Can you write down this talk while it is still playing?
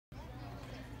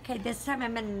Okay, this time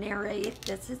I'm going to narrate.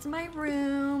 This is my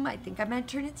room. I think I'm going to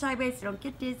turn it sideways so don't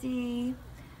get dizzy.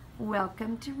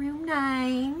 Welcome to room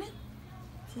 9.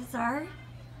 This is our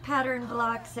pattern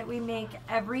blocks that we make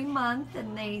every month,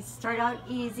 and they start out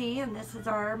easy, and this is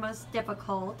our most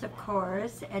difficult, of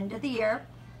course, end of the year.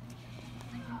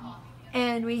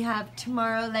 And we have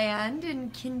Tomorrowland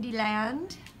and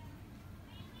Kindyland,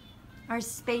 our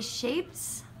space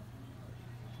shapes,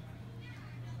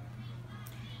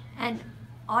 and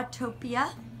Autopia,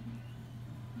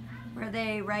 where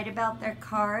they write about their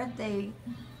car. They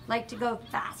like to go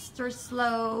fast or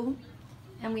slow,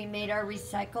 and we made our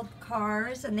recycled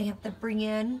cars, and they have to bring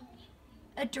in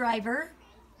a driver.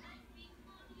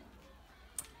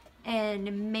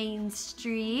 And Main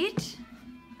Street,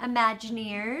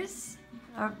 Imagineers,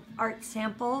 our art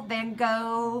sample, Van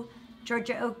Gogh,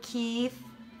 Georgia O'Keeffe,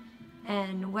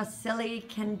 and Wassily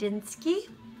Kandinsky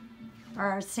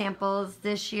are our samples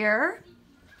this year.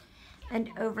 And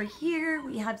over here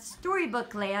we have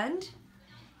Storybook Land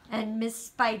and Miss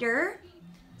Spider.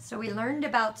 So we learned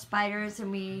about spiders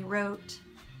and we wrote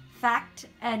fact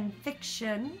and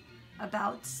fiction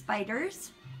about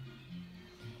spiders.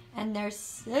 And there's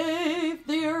Save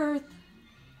the Earth,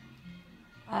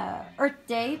 Earth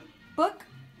Day book,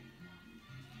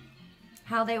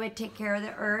 how they would take care of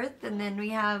the earth. And then we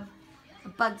have A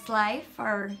Bug's Life,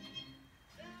 our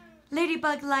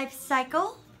Ladybug Life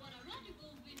Cycle.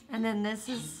 And then this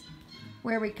is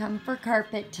where we come for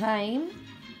carpet time.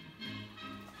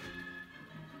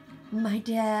 My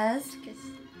desk.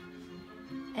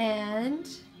 And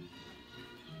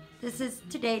this is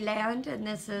Todayland, and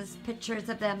this is pictures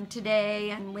of them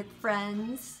today and with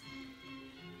friends.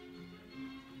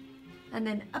 And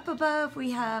then up above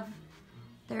we have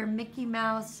their Mickey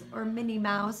Mouse or Minnie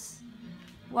Mouse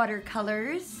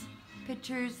watercolors,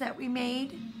 pictures that we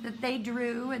made, that they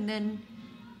drew and then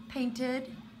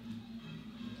painted.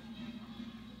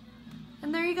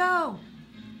 And there you go.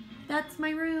 That's my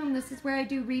room. This is where I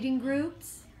do reading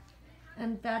groups.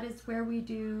 And that is where we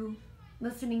do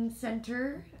listening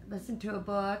center, listen to a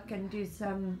book and do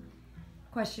some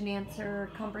question answer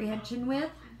comprehension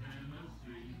with.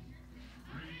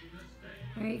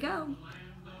 There you go.